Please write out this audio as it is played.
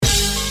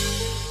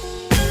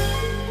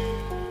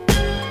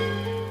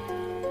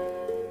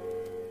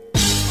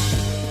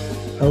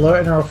Hello,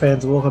 NRL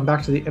fans, and welcome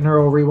back to the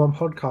NRL Rewind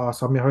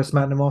podcast. I'm your host,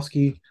 Matt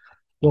Namofsky.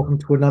 Welcome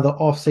to another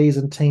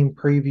off-season team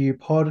preview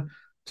pod.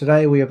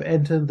 Today, we have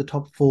entered the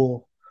top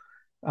four.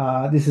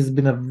 This has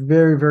been a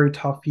very, very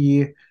tough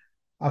year.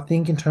 I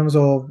think in terms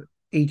of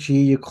each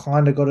year, you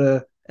kind of got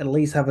to at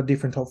least have a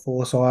different top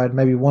four side,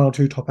 maybe one or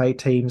two top eight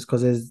teams,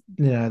 because there's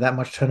that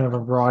much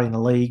turnover variety in the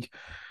league.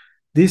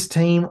 This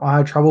team I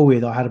had trouble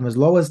with. I had them as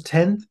low as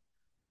 10th,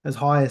 as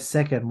high as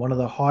second, one of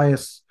the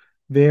highest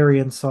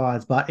variance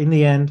sides. But in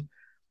the end,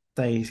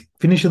 they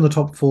finish in the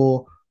top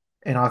four,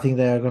 and I think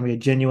they're going to be a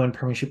genuine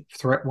premiership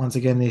threat once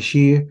again this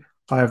year.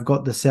 I have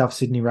got the South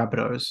Sydney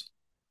Rabbitohs.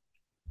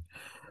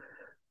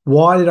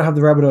 Why did I have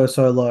the Rabbitohs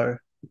so low?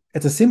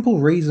 It's a simple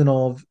reason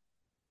of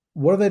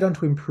what have they done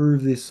to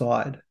improve this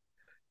side?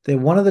 They're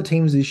one of the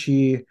teams this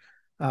year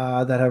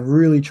that have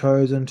really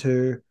chosen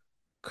to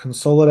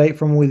consolidate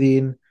from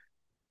within.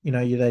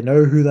 They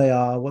know who they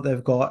are, what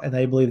they've got, and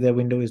they believe their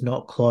window is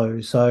not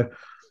closed. So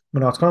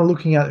when I was kind of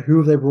looking at who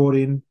have they brought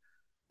in,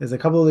 there's a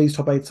couple of these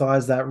top eight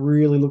sides that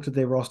really looked at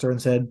their roster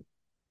and said,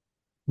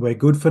 we're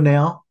good for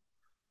now.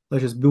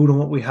 Let's just build on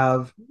what we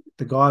have.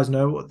 The guys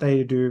know what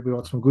they do. We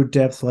want some good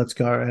depth. So let's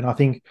go. And I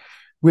think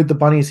with the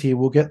Bunnies here,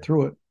 we'll get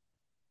through it.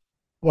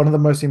 One of the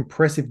most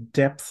impressive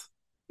depth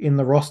in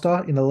the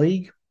roster in the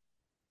league.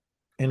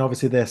 And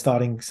obviously their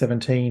starting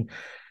 17,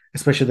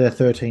 especially their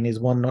 13, is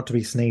one not to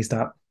be sneezed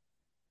at.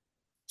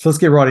 So let's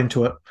get right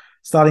into it.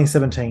 Starting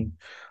 17,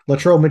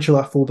 Latrell Mitchell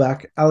at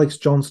fullback, Alex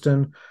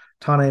Johnston,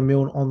 Tane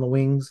Milne on the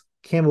wings,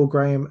 Campbell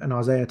Graham and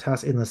Isaiah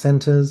Tass in the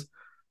centres,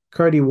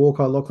 Cody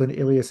Walker, Lachlan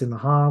Ilias in the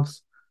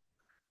halves,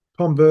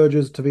 Tom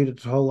Burgess, Tavita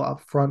Totola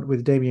up front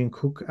with Damien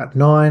Cook at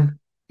 9.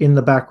 In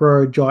the back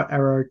row, Jai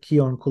Arrow,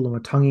 Keon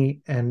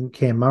Kulumatangi and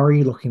Cam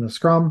Murray locking the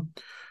scrum,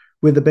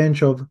 with the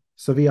bench of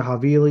Savia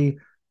Havili,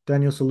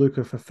 Daniel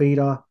Saluka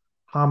Fafita,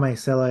 Hame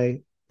Sele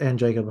and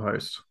Jacob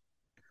Host.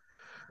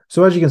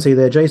 So as you can see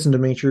there, Jason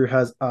Demetriou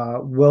has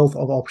a wealth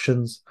of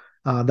options.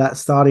 That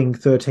starting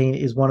 13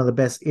 is one of the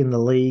best in the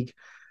league.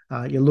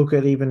 You look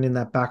at even in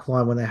that back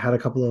line when they had a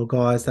couple of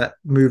guys that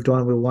moved on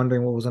and we were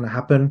wondering what was going to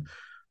happen.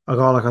 A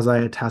guy like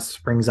Isaiah Tass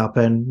springs up,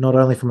 and not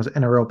only from an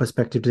NRL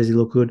perspective does he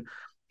look good,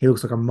 he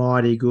looks like a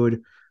mighty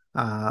good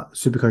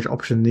Supercoach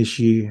option this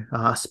year,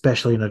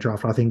 especially in a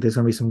draft. I think there's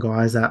going to be some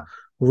guys that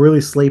will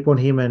really sleep on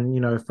him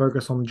and,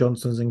 focus on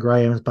Johnsons and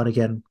Grahams. But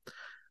again,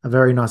 a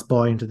very nice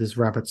buy into this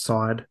Rabbits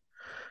side.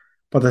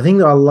 But the thing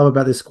that I love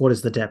about this squad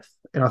is the depth.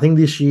 And I think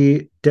this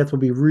year, depth will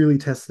be really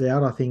tested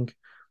out. I think,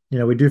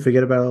 we do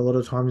forget about it a lot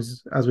of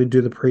times as we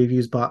do the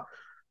previews. But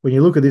when you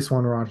look at this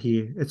one right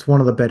here, it's one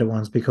of the better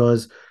ones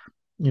because,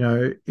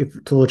 if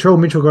Latrell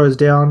Mitchell goes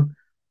down,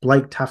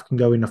 Blake Taft can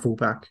go into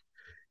fullback.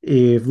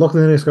 If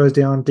Lachlan Ilias goes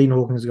down, Dean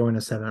Hawkins go into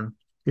 7.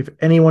 If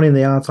anyone in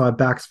the outside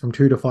backs from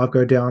 2 to 5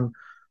 go down,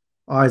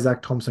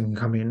 Isaac Thompson can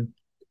come in,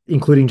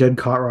 including Jed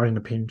Cartwright in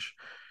a pinch.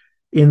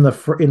 In the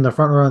front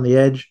row on the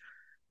edge,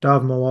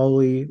 Dav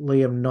Moali,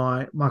 Liam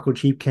Knight, Michael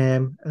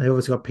Cheapcam, and they've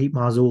also got Pete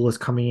Marzoulis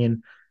coming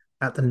in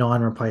at the 9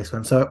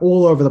 replacement. So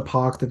all over the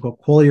park, they've got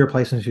quality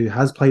replacements who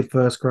has played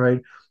first grade,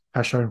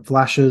 has shown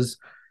flashes,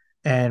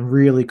 and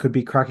really could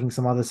be cracking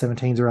some other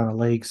 17s around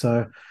the league.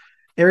 So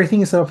everything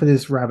is set up for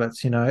this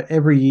Rabbits.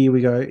 Every year we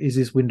go, is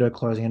this window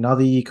closing?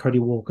 Another year, Cody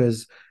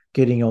Walker's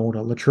getting older.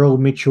 Latrell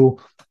Mitchell,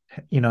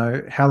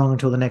 how long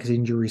until the next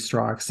injury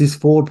strikes? This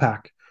forward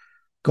pack,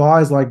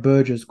 guys like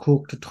Burgess,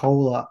 Cook,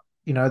 Totola,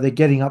 they're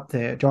getting up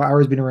there. Jai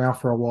Arrow's been around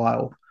for a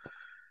while.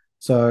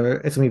 So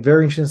it's going to be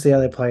very interesting to see how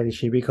they play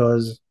this year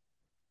because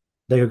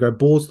they could go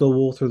balls to the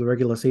wall through the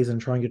regular season,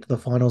 try and get to the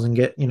finals and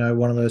get,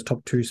 one of those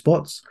top 2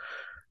 spots.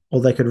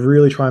 Or they could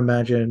really try and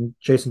imagine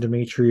Jason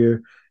Demetriou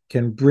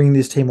can bring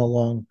this team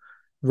along,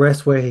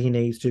 rest where he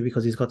needs to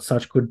because he's got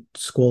such good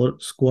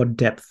squad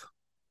depth.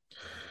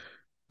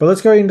 But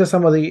let's go into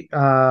some of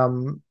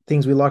the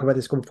things we like about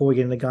this squad before we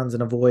get into guns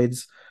and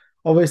avoids.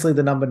 Obviously,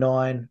 the number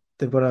 9,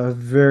 they've got a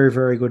very,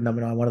 very good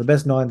number 9, one of the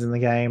best 9s in the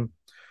game.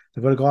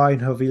 They've got a guy in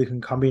Havili who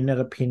can come in at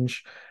a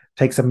pinch,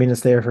 take some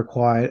minutes there if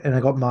required, and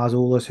they've got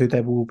Marzoulis, who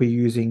they will be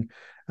using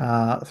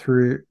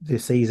through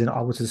this season,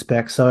 I would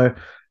suspect. So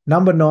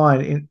number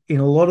 9, in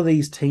a lot of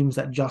these teams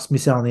that just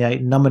miss out on the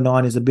 8, number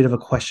 9 is a bit of a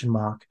question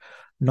mark.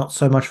 Not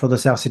so much for the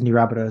South Sydney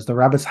Rabbitohs. The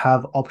Rabbits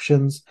have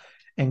options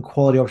and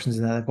quality options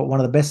in there. They've got one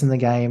of the best in the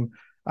game,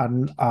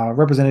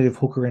 representative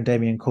hooker and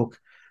Damien Cook,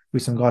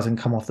 with some guys that can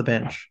come off the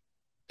bench.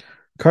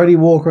 Cody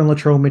Walker and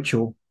Latrell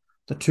Mitchell,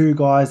 the 2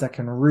 guys that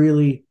can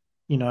really,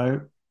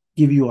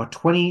 give you a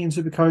 20 in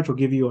Supercoach or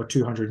give you a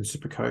 200 in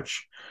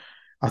Supercoach.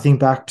 I think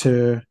back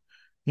to,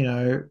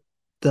 the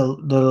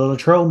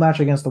Latrell match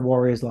against the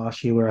Warriors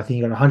last year where I think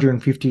he got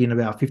 150 in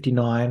about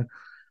 59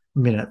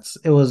 minutes.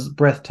 It was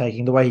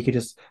breathtaking the way he could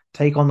just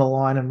take on the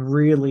line and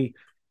really,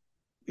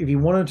 if he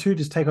wanted to,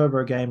 just take over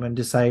a game and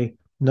just say,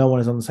 no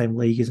one is on the same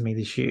league as me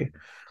this year.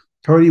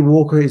 Cody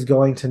Walker is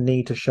going to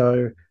need to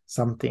show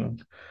something.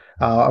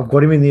 I've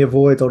got him in the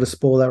avoids. I'll just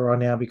spoil that right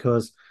now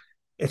because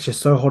it's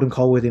just so hot and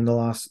cold with him the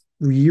last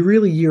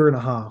year and a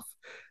half.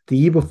 The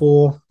year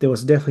before, there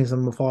was definitely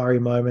some fiery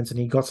moments and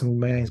he got some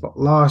games. But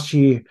last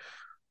year,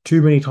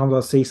 too many times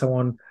I see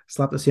someone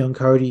slap the C on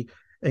Cody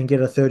and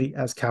get a 30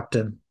 as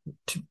captain.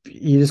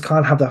 You just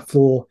can't have that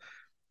flaw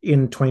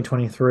in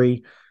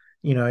 2023.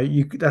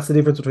 That's the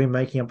difference between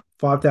making up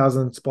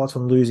 5,000 spots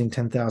and losing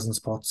 10,000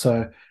 spots.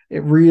 So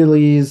it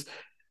really is,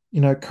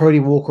 Cody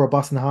Walker or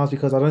bust in the halves,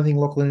 because I don't think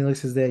Lachlan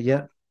Ellis is there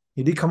yet.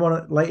 He did come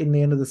on late in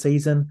the end of the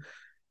season,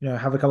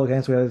 have a couple of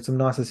games where he had some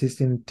nice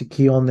assists in to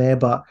key on there,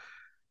 but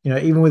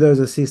even with those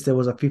assists, there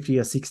was a 50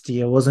 or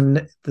 60. It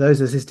wasn't,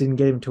 those assists didn't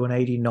get him to an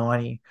 80,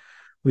 90,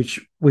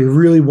 which we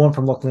really want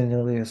from Lachlan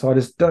earlier. So I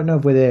just don't know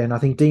if we're there. And I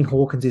think Dean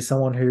Hawkins is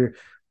someone who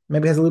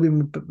maybe has a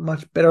little bit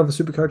much better of a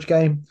super coach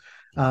game.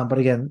 But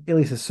again,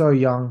 Ilias is so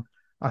young.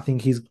 I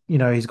think he's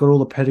got all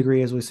the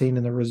pedigree as we've seen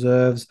in the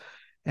reserves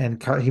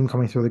and him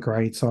coming through the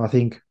grades. So I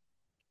think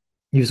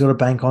you've got to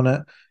bank on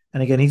it.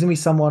 And again, he's going to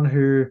be someone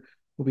who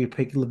will be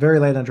picked very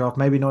late in the draft,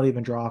 maybe not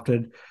even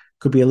drafted.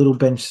 Could be a little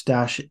bench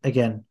stash.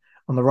 Again,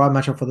 on the right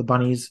matchup for the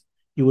Bunnies,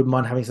 you wouldn't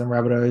mind having some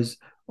Rabbitohs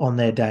on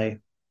their day.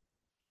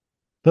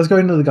 Let's go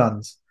into the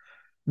guns.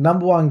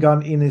 Number one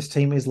gun in this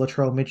team is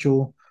Latrell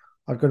Mitchell.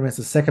 I've got him as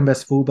the second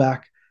best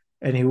fullback,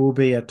 and he will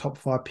be a top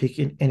 5 pick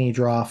in any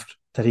draft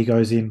that he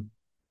goes in.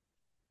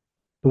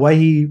 The way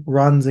he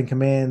runs and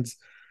commands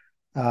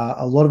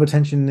a lot of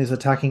attention in his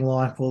attacking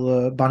line for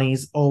the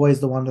Bunnies, always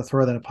the one to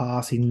throw that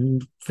pass. He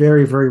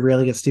very, very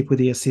rarely gets stiff with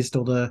the assist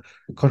or the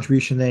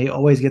contribution there. He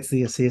always gets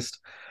the assist.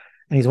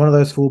 And he's one of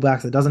those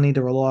fullbacks that doesn't need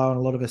to rely on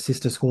a lot of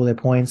assists to score their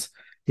points.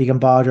 He can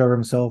barge over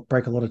himself,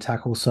 break a lot of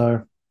tackles.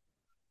 So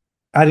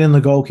add in the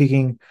goal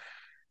kicking.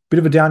 Bit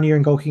of a down year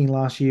in goal kicking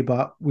last year,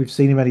 but we've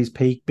seen him at his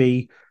peak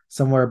be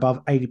somewhere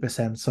above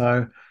 80%.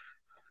 So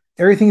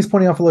everything is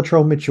pointing out for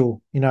Latrell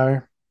Mitchell.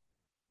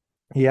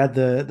 He had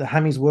the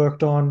hammies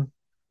worked on.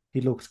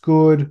 He looks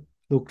good,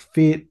 looked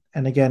fit.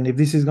 And again, if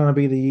this is going to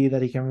be the year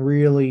that he can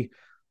really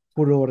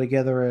put it all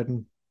together,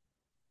 and,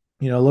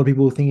 a lot of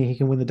people are thinking he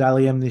can win the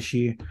Daily M this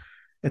year,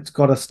 it's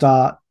got to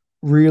start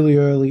really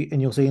early,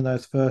 and you'll see in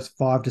those first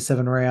 5 to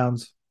 7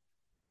 rounds,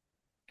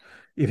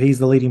 if he's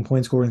the leading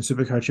point scorer in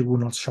Supercoach, it will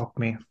not shock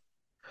me.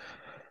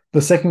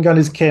 The second gun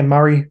is Cam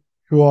Murray,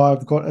 who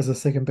I've got as a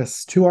second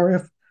best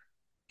 2RF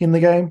in the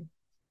game.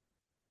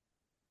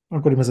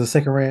 I've got him as a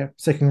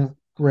second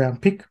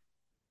round pick.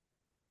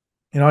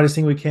 And I just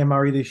think with Cam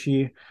Murray this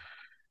year,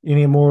 you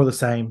need more of the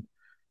same.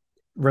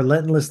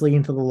 Relentlessly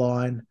into the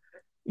line.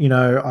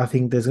 I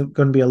think there's going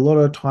to be a lot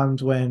of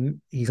times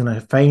when he's going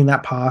to feign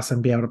that pass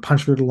and be able to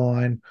punch through the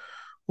line,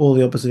 or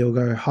the opposite, he'll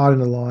go hard in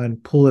the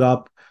line, pull it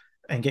up,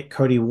 and get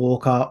Cody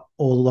Walker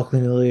or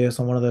Lachlan Ilias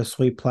on one of those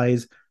sweep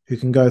plays who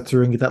can go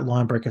through and get that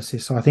line break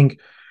assist. So I think,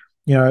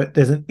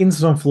 there's an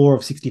instant floor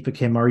of 60 for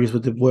Cam Murray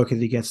with the work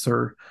that he gets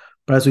through.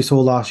 But as we saw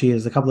last year,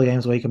 there's a couple of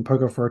games where he can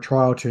poke up for a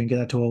try or two and get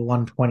that to a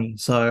 120.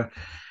 So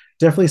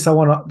definitely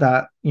someone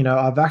that,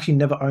 I've actually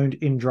never owned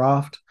in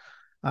draft.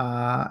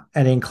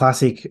 And in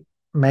Classic,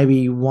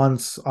 maybe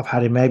once I've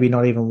had him, maybe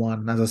not even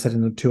one, as I said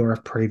in the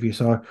 2RF preview.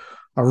 So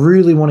I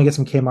really want to get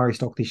some Cam Murray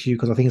stock this year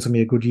because I think it's going to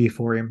be a good year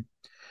for him.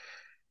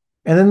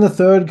 And then the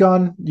third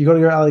gun, you got to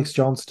go Alex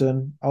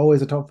Johnston,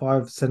 always a top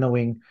 5 center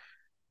wing.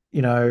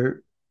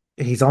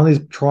 He's on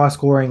his try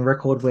scoring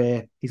record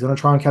where he's going to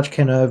try and catch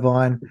Ken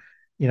Irvine.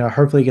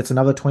 Hopefully he gets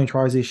another 20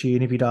 tries this year.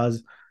 And if he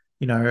does,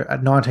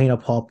 at 19 a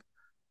pop,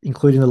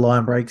 including the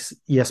line breaks,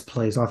 yes,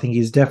 please. I think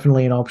he's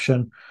definitely an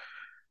option.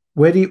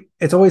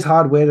 It's always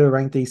hard where to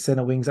rank these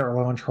center wings that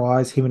rely on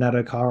tries. Him and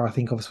Adokar, I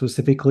think of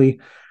specifically.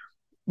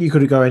 You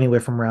could go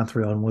anywhere from round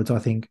 3 onwards, I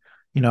think.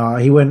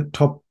 He went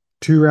top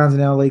 2 rounds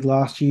in our league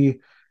last year,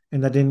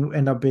 and that didn't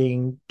end up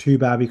being too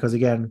bad because,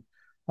 again,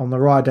 on the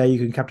right day, you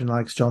can captain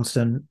Alex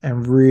Johnston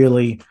and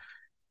really,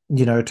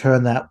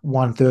 turn that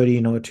 130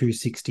 into a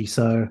 260.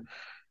 So,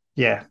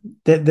 yeah,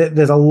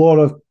 there's a lot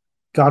of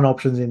gun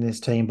options in this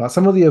team, but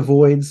some of the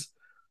avoids,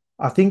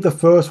 I think the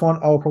first one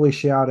I'll probably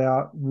shout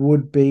out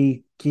would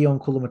be Keon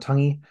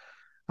Kulamatangi.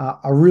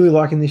 I really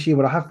like him this year,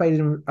 but I have faded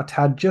him a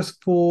tad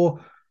just for,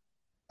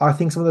 I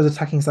think, some of those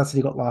attacking stats that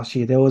he got last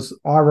year.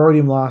 I rode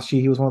him last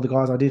year. He was one of the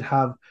guys I did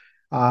have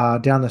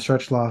down the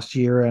stretch last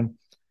year, and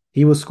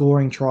he was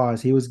scoring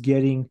tries. He was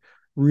getting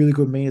really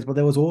good meters, but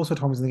there was also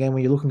times in the game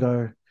where you look and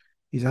go,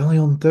 he's only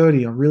on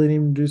 30. I really need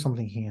him to do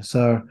something here.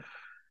 So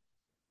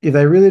if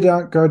they really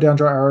don't go down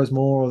dry arrows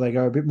more, or they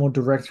go a bit more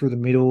direct through the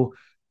middle,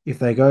 if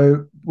they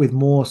go with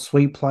more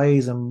sweep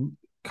plays and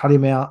cut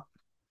him out,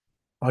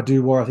 I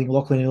do worry. I think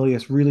Lachlan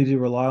Ilias really did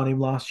rely on him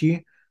last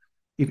year.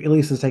 If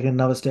Ilias has taken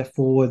another step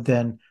forward,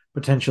 then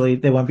potentially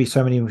there won't be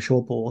so many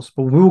short balls.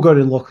 But we'll go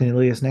to Lachlan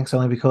Ilias next,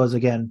 only because,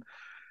 again,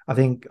 I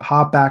think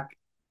halfback,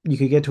 you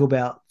could get to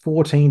about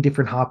 14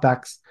 different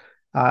halfbacks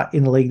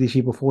in the league this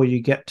year before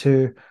you get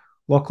to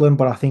Lachlan.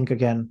 But I think,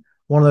 again,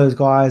 one of those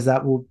guys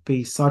that will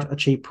be such a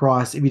cheap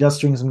price. If he does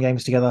string some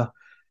games together,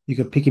 you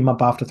could pick him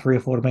up after 3 or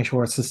 4 to make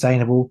sure it's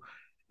sustainable.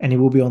 And he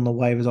will be on the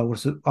waivers,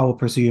 I will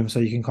presume. So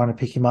you can kind of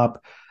pick him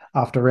up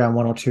after round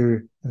 1 or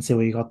 2 and see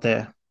what you got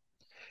there.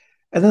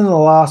 And then the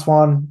last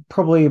one,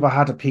 probably if I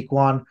had to pick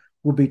one,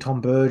 would be Tom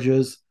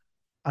Burgess.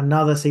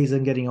 Another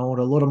season getting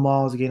older, a lot of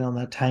miles again on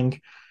that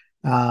tank.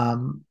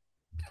 Front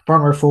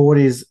row forward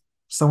is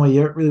somewhere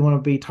you don't really want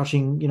to be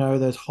touching,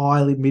 those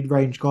highly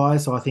mid-range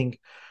guys. So I think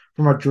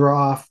from a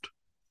draft,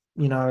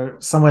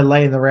 somewhere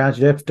late in the round,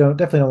 you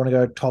definitely don't want to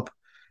go top,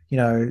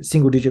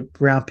 single-digit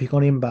round pick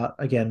on him. But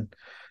again,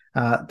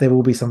 there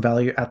will be some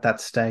value at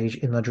that stage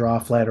in the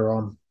draft later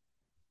on.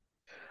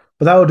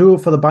 But that will do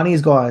it for the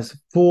Bunnies, guys.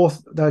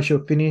 Fourth, they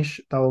should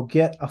finish. They will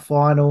get a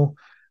final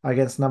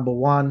against number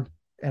one.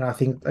 And I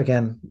think,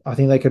 again,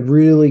 they could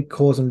really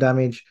cause some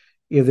damage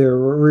if they're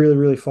really,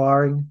 really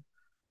firing.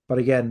 But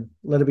again,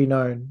 let it be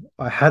known,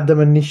 I had them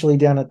initially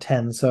down at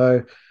 10.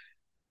 So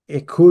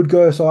it could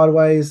go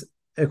sideways.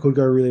 It could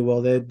go really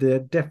well. They're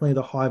definitely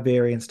the high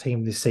variance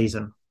team this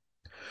season.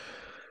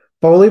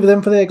 But we'll leave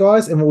them for there,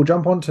 guys, and we'll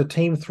jump on to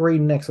team three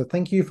next. So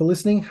thank you for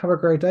listening. Have a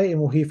great day,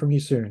 and we'll hear from you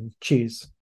soon. Cheers.